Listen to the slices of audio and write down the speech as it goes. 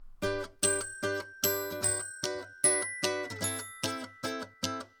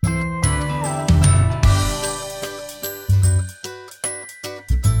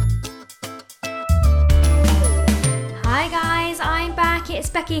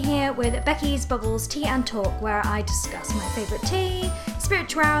Becky here with Becky's Bubbles Tea and Talk, where I discuss my favourite tea,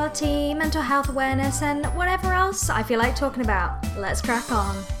 spirituality, mental health awareness, and whatever else I feel like talking about. Let's crack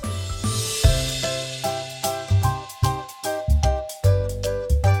on.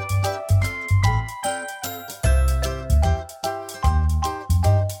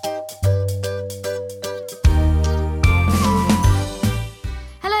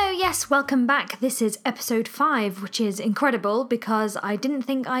 Welcome back. This is episode 5, which is incredible because I didn't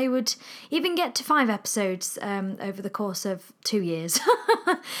think I would even get to 5 episodes over the course of 2 years.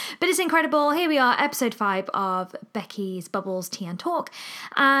 But it's incredible. Here we are, episode 5 of Becky's Bubbles Tea and Talk.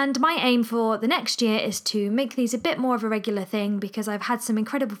 And my aim for the next year is to make these a bit more of a regular thing because I've had some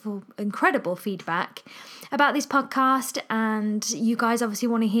incredible feedback about this podcast, and you guys obviously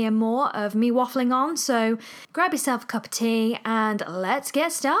want to hear more of me waffling on, so grab yourself a cup of tea and let's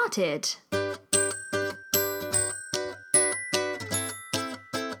get started.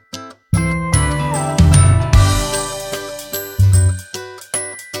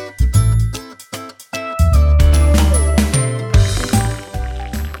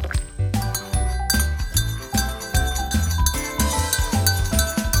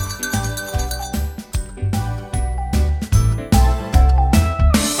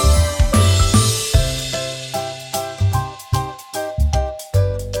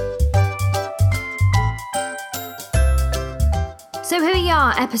 So here we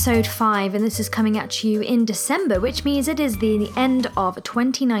are, episode 5, and this is coming at you in December, which means it is the end of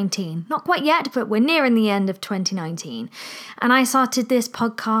 2019. Not quite yet, but we're nearing the end of 2019. And I started this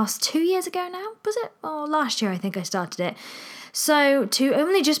podcast 2 years ago now, was it? Or last year I think I started it. So to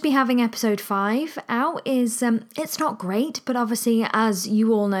only just be having episode 5 out is, it's not great, but obviously as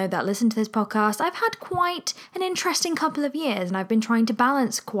you all know that listen to this podcast, I've had quite an interesting couple of years and I've been trying to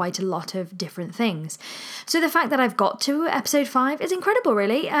balance quite a lot of different things. So the fact that I've got to episode 5 is incredible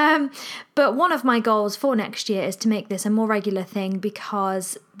really. But one of my goals for next year is to make this a more regular thing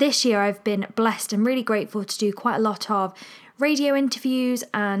because this year I've been blessed and really grateful to do quite a lot of radio interviews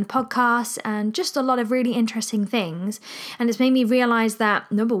and podcasts and just a lot of really interesting things, and it's made me realise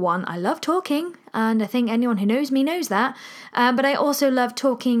that number one, I love talking, and I think anyone who knows me knows that, but I also love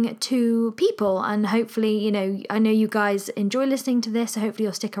talking to people, and hopefully, I know you guys enjoy listening to this, so hopefully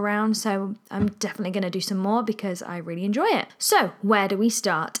you'll stick around. So I'm definitely going to do some more because I really enjoy it. So where do we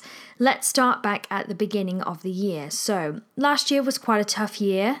start? Let's start back at the beginning of the year. So last year was quite a tough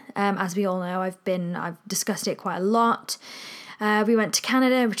year. As we all know, I've discussed it quite a lot. We went to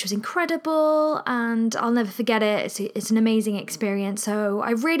Canada, which was incredible, and I'll never forget it. It's an amazing experience. So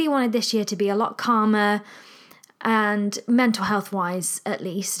I really wanted this year to be a lot calmer and mental health wise at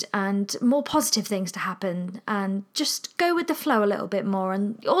least, and more positive things to happen, and just go with the flow a little bit more,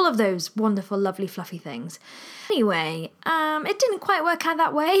 and all of those wonderful, lovely, fluffy things. Anyway, it didn't quite work out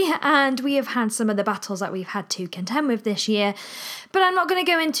that way, and we have had some of the battles that we've had to contend with this year, but I'm not going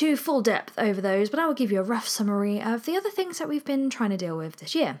to go into full depth over those, but I will give you a rough summary of the other things that we've been trying to deal with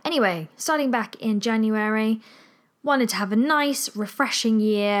this year. Anyway, starting back in January, wanted to have a nice, refreshing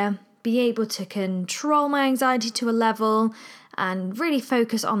year, be able to control my anxiety to a level and really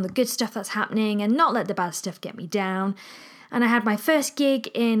focus on the good stuff that's happening and not let the bad stuff get me down. And I had my first gig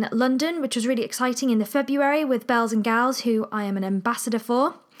in London, which was really exciting, in the February with Bells and Gals, who I am an ambassador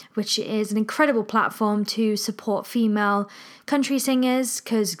for, which is an incredible platform to support female country singers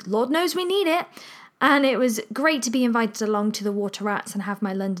because Lord knows we need it. And it was great to be invited along to the Water Rats and have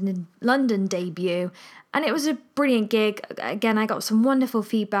my London debut. And it was a brilliant gig. Again, I got some wonderful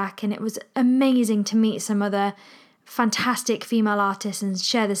feedback, and it was amazing to meet some other fantastic female artists and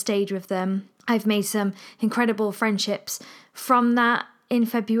share the stage with them. I've made some incredible friendships from that. In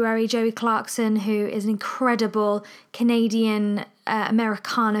February, Joey Clarkson, who is an incredible Canadian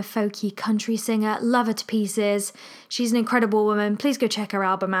Americana folky country singer, love her to pieces. She's an incredible woman. Please go check her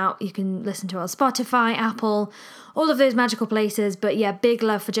album out. You can listen to her on Spotify, Apple, all of those magical places. But yeah, big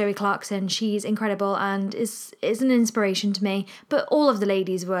love for Joey Clarkson. She's incredible and is an inspiration to me. But all of the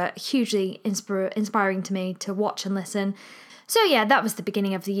ladies were hugely inspiring to me to watch and listen. So yeah, that was the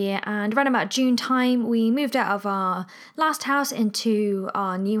beginning of the year, and around about June time, we moved out of our last house into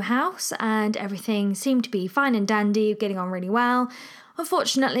our new house, and everything seemed to be fine and dandy, getting on really well.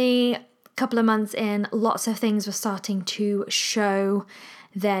 Unfortunately, a couple of months in, lots of things were starting to show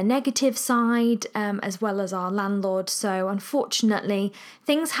their negative side, as well as our landlord. So unfortunately,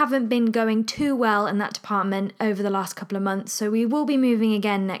 things haven't been going too well in that department over the last couple of months, so we will be moving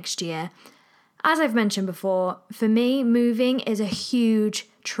again next year. As I've mentioned before, for me, moving is a huge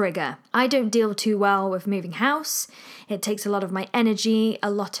trigger. I don't deal too well with moving house. It takes a lot of my energy, a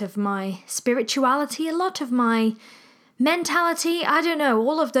lot of my spirituality, a lot of my mentality, I don't know,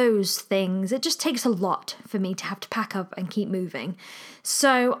 all of those things. It just takes a lot for me to have to pack up and keep moving.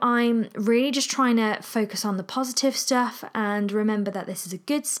 So I'm really just trying to focus on the positive stuff and remember that this is a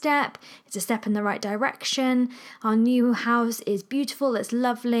good step. It's a step in the right direction. Our new house is beautiful. It's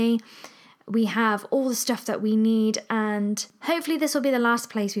lovely. We have all the stuff that we need, and hopefully this will be the last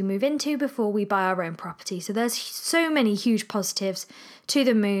place we move into before we buy our own property. So there's so many huge positives to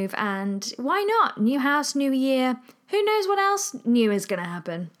the move, and why not? New house, new year. Who knows what else new is going to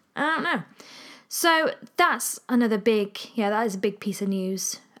happen? I don't know. So that's another that is a big piece of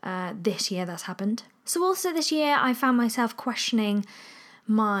news this year that's happened. So also this year I found myself questioning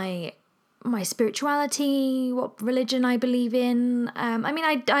my spirituality, what religion I believe in.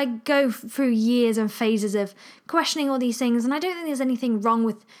 I go through years and phases of questioning all these things, and I don't think there's anything wrong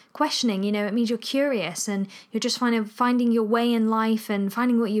with questioning. It means you're curious and you're just finding your way in life and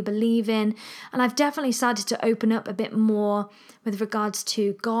finding what you believe in. And I've definitely started to open up a bit more with regards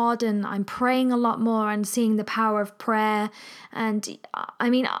to God, and I'm praying a lot more and seeing the power of prayer. And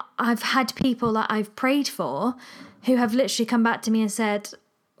I've had people that I've prayed for who have literally come back to me and said,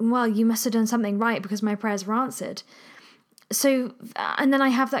 well, you must have done something right because my prayers were answered. So, and then I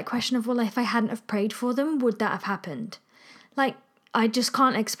have that question of, well, if I hadn't have prayed for them, would that have happened? Like, I just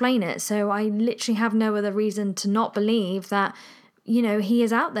can't explain it. So I literally have no other reason to not believe that, he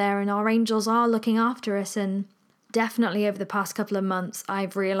is out there and our angels are looking after us. And definitely over the past couple of months,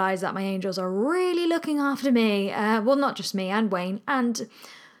 I've realized that my angels are really looking after me. Well, not just me and Wayne, and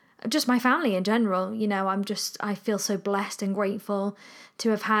just my family in general. I feel so blessed and grateful to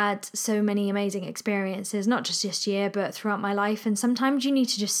have had so many amazing experiences, not just this year, but throughout my life. And sometimes you need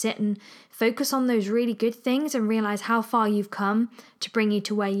to just sit and focus on those really good things and realize how far you've come to bring you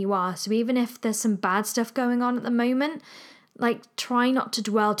to where you are. So even if there's some bad stuff going on at the moment, try not to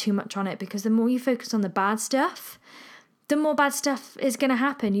dwell too much on it, because the more you focus on the bad stuff, the more bad stuff is going to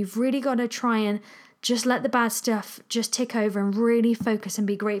happen. You've really got to try and just let the bad stuff just tick over and really focus and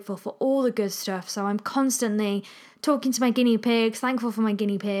be grateful for all the good stuff. So I'm constantly talking to my guinea pigs, thankful for my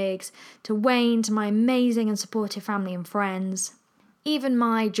guinea pigs, to Wayne, to my amazing and supportive family and friends. Even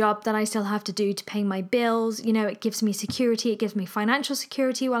my job that I still have to do to pay my bills, it gives me security, it gives me financial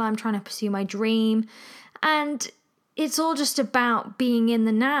security while I'm trying to pursue my dream. And it's all just about being in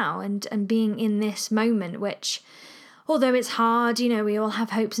the now and being in this moment, which, although it's hard, we all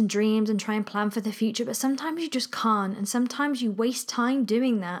have hopes and dreams and try and plan for the future, but sometimes you just can't. And sometimes you waste time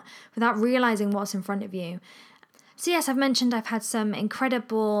doing that without realizing what's in front of you. So yes, I've mentioned I've had some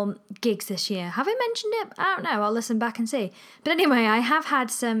incredible gigs this year. Have I mentioned it? I don't know. I'll listen back and see. But anyway, I have had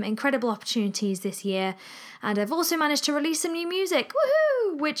some incredible opportunities this year. And I've also managed to release some new music,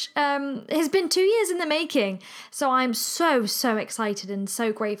 woohoo, which has been 2 years in the making. So I'm so excited and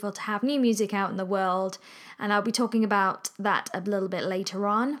so grateful to have new music out in the world. And I'll be talking about that a little bit later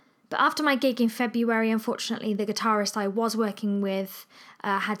on. But after my gig in February, unfortunately, the guitarist I was working with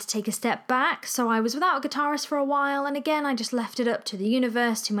had to take a step back. So I was without a guitarist for a while. And again, I just left it up to the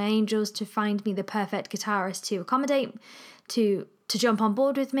universe, to my angels, to find me the perfect guitarist to accommodate, to jump on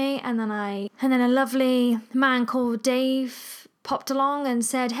board with me. And then a lovely man called Dave popped along and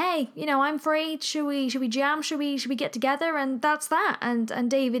said, hey, I'm free. Should we jam? Should we get together? And that's that.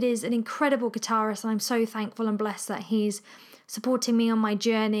 And David is an incredible guitarist. And I'm so thankful and blessed that he's supporting me on my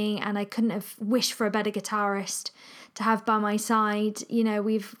journey. And I couldn't have wished for a better guitarist to have by my side.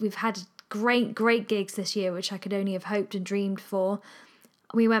 We've had great gigs this year, which I could only have hoped and dreamed for.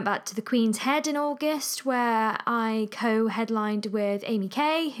 We went back to the Queen's Head in August, where I co-headlined with Amy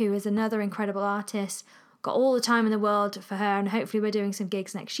Kay, who is another incredible artist. Got all the time in the world for her, and hopefully we're doing some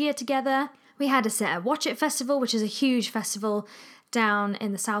gigs next year together. We had a set at Watch It Festival, which is a huge festival down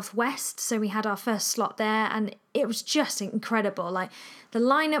in the southwest, so we had our first slot there, and it was just incredible. The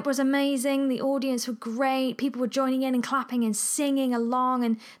lineup was amazing, the audience were great, people were joining in and clapping and singing along,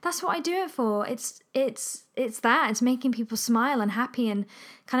 and that's what I do it for. It's making people smile and happy and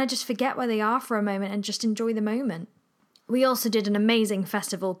kind of just forget where they are for a moment and just enjoy the moment. We also did an amazing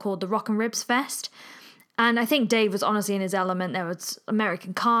festival called the Rock and Ribs Fest, and I think Dave was honestly in his element. There was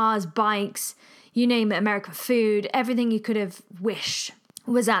American cars, bikes, you name it, American food, everything you could have wished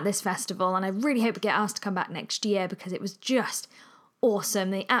was at this festival. And I really hope we get asked to come back next year because it was just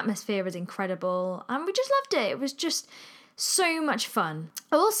awesome. The atmosphere was incredible and we just loved it. It was just so much fun.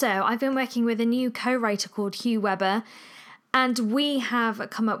 Also, I've been working with a new co-writer called Hugh Webber, and we have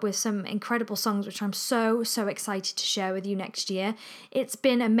come up with some incredible songs, which I'm so excited to share with you next year. It's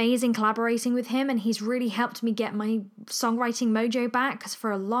been amazing collaborating with him, and he's really helped me get my songwriting mojo back, because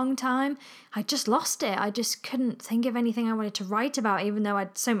for a long time, I just lost it. I just couldn't think of anything I wanted to write about, even though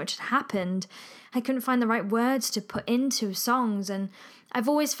so much had happened. I couldn't find the right words to put into songs. And I've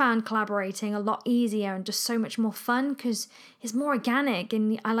always found collaborating a lot easier and just so much more fun because it's more organic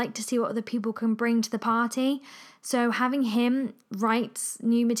and I like to see what other people can bring to the party. So having him write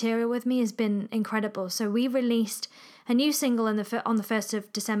new material with me has been incredible. So we released a new single on the 1st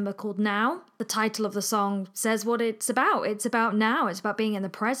of December called Now. The title of the song says what it's about. It's about now. It's about being in the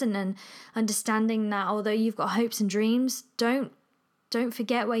present and understanding that although you've got hopes and dreams, don't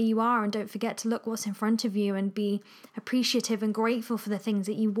forget where you are and don't forget to look what's in front of you and be appreciative and grateful for the things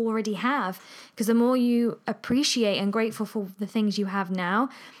that you already have. Because the more you appreciate and grateful for the things you have now,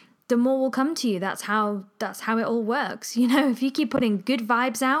 the more will come to you. That's how it all works. You know, if you keep putting good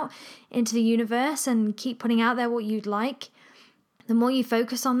vibes out into the universe and keep putting out there what you'd like, the more you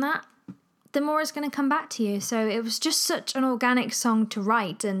focus on that, the more it's going to come back to you. So it was just such an organic song to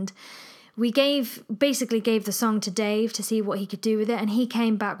write, and we basically gave the song to Dave to see what he could do with it, and he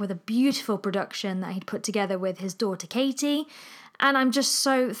came back with a beautiful production that he'd put together with his daughter Katie. And I'm just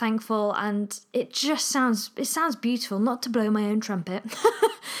so thankful, and it sounds beautiful, not to blow my own trumpet,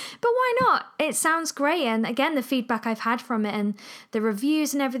 but why not? It sounds great. And again, the feedback I've had from it and the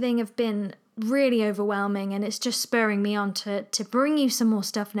reviews and everything have been really overwhelming, and it's just spurring me on to bring you some more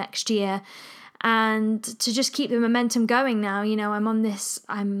stuff next year and to just keep the momentum going now. You know, I'm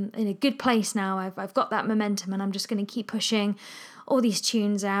in a good place now. I've got that momentum, and I'm just going to keep pushing all these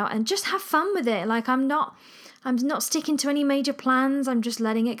tunes out and just have fun with it. Like I'm not sticking to any major plans. I'm just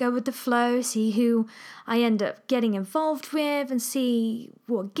letting it go with the flow, see who I end up getting involved with and see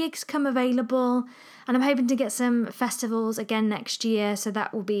what gigs come available. And I'm hoping to get some festivals again next year, so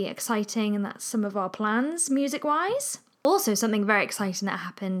that will be exciting, and that's some of our plans music-wise. Also, something very exciting that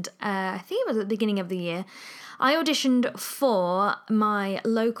happened, I think it was at the beginning of the year. I auditioned for my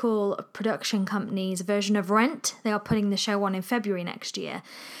local production company's version of Rent. They are putting the show on in February next year.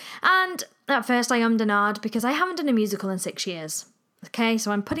 And at first I ummed and ahed because I haven't done a musical in 6 years. Okay,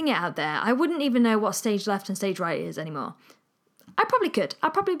 so I'm putting it out there. I wouldn't even know what stage left and stage right is anymore. I probably could.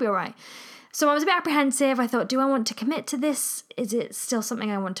 I'd probably be all right. So I was a bit apprehensive. I thought, do I want to commit to this? Is it still something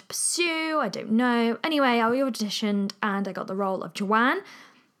I want to pursue? I don't know. Anyway, I auditioned and I got the role of Joanne.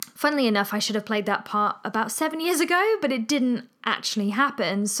 Funnily enough, I should have played that part about 7 years ago, but it didn't actually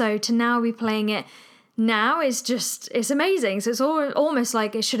happen. So to now be playing it now is it's amazing. So it's almost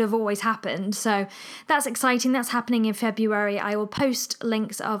like it should have always happened. So that's exciting. That's happening in February. I will post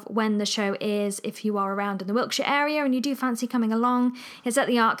links of when the show is if you are around in the Wiltshire area and you do fancy coming along. It's at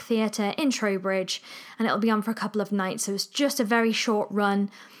the Arc Theatre in Trowbridge, and it'll be on for a couple of nights. So it's just a very short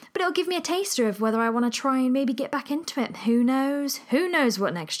run, but it'll give me a taster of whether I want to try and maybe get back into it. Who knows? Who knows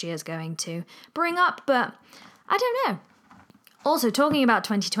what next year's going to bring up, but I don't know. Also, talking about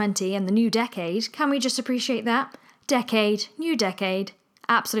 2020 and the new decade, can we just appreciate that? Decade, new decade,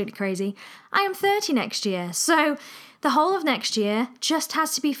 absolutely crazy. I am 30 next year, so the whole of next year just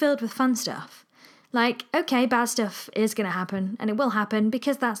has to be filled with fun stuff. Like, okay, bad stuff is going to happen, and it will happen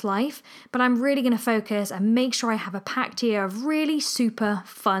because that's life, but I'm really going to focus and make sure I have a packed year of really super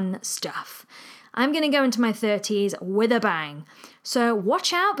fun stuff. I'm going to go into my 30s with a bang. So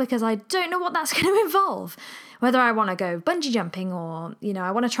watch out, because I don't know what that's going to involve. Whether I want to go bungee jumping or,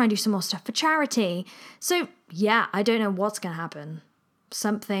 I want to try and do some more stuff for charity. So yeah, I don't know what's going to happen.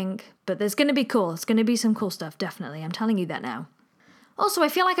 Something, but there's going to be cool. It's going to be some cool stuff, definitely. I'm telling you that now. Also, I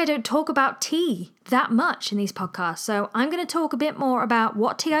feel like I don't talk about tea that much in these podcasts, so I'm going to talk a bit more about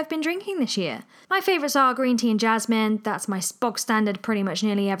what tea I've been drinking this year. My favourites are green tea and jasmine. That's my bog standard pretty much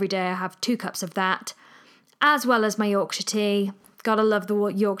nearly every day. I have 2 cups of that, as well as my Yorkshire tea. Gotta love the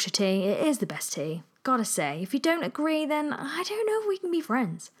Yorkshire tea. It is the best tea. Gotta say, if you don't agree, then I don't know if we can be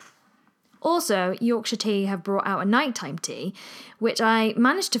friends. Also, Yorkshire Tea have brought out a nighttime tea, which I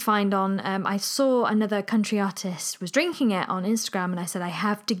managed to find on, I saw another country artist was drinking it on Instagram, and I said, I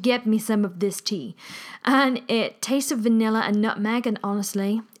have to get me some of this tea. And it tastes of vanilla and nutmeg, and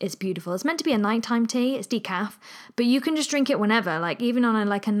honestly, it's beautiful. It's meant to be a nighttime tea, it's decaf, but you can just drink it whenever, like even on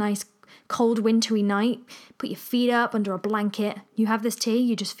a nice cold wintry night, put your feet up under a blanket, you have this tea,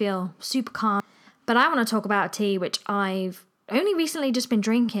 you just feel super calm. But I want to talk about a tea which I've only recently just been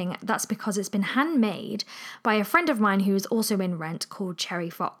drinking. That's because it's been handmade by a friend of mine who is also in Rent called Cherry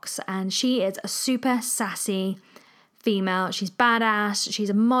Fox. And she is a super sassy female. She's badass. She's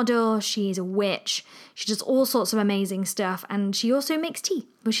a model. She's a witch. She does all sorts of amazing stuff. And she also makes tea.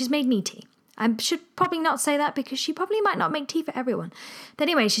 Well, she's made me tea. I should probably not say that because she probably might not make tea for everyone. But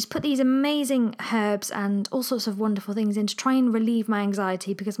anyway, she's put these amazing herbs and all sorts of wonderful things in to try and relieve my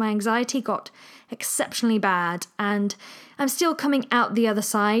anxiety, because my anxiety got exceptionally bad and I'm still coming out the other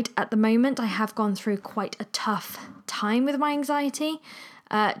side at the moment. I have gone through quite a tough time with my anxiety.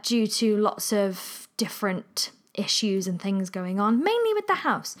 due to lots of different issues and things going on, mainly with the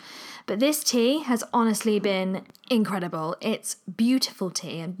house. But this tea has honestly been incredible. It's beautiful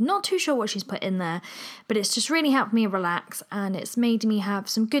tea. I'm not too sure what she's put in there, but it's just really helped me relax, and it's made me have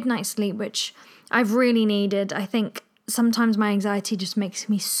some good night's sleep, which I've really needed. I think sometimes my anxiety just makes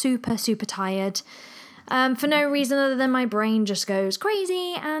me super, super tired for no reason other than my brain just goes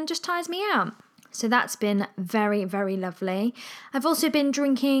crazy and just tires me out. So that's been very, very lovely. I've also been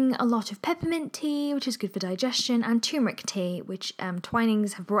drinking a lot of peppermint tea, which is good for digestion, and turmeric tea, which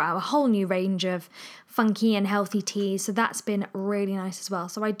Twinings have brought out a whole new range of funky and healthy teas. So that's been really nice as well.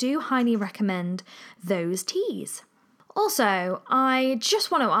 So I do highly recommend those teas. Also, I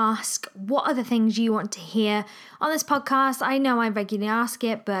just want to ask, what are the things you want to hear on this podcast? I know I regularly ask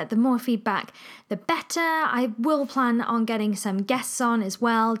it, but the more feedback, the better. I will plan on getting some guests on as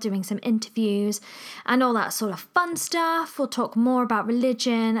well, doing some interviews and all that sort of fun stuff. We'll talk more about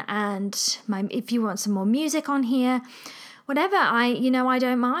religion, and if you want some more music on here, whatever, I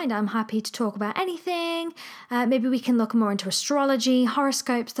don't mind. I'm happy to talk about anything. Maybe we can look more into astrology,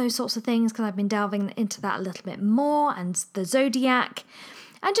 horoscopes, those sorts of things, because I've been delving into that a little bit more, and the zodiac,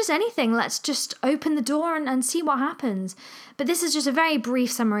 and just anything. Let's just open the door and see what happens. But this is just a very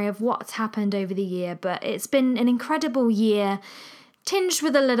brief summary of what's happened over the year, but it's been an incredible year, tinged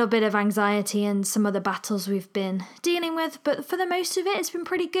with a little bit of anxiety and some other battles we've been dealing with, but for the most of it, it's been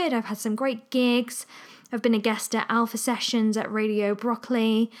pretty good. I've had some great gigs. I've been a guest at Alpha Sessions at Radio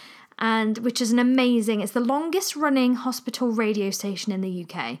Broccoli, and which is it's the longest running hospital radio station in the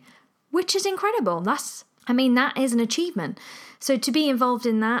UK, which is incredible. That is an achievement. So to be involved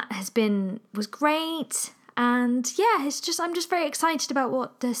in that was great. And yeah, I'm just very excited about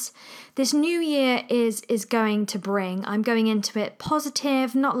what this new year is going to bring. I'm going into it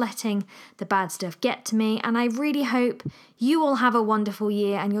positive, not letting the bad stuff get to me. And I really hope you all have a wonderful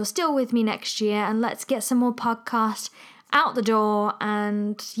year and you're still with me next year. And let's get some more podcasts out the door.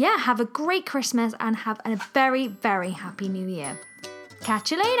 And yeah, have a great Christmas and have a very, very happy new year.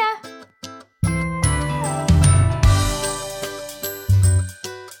 Catch you later.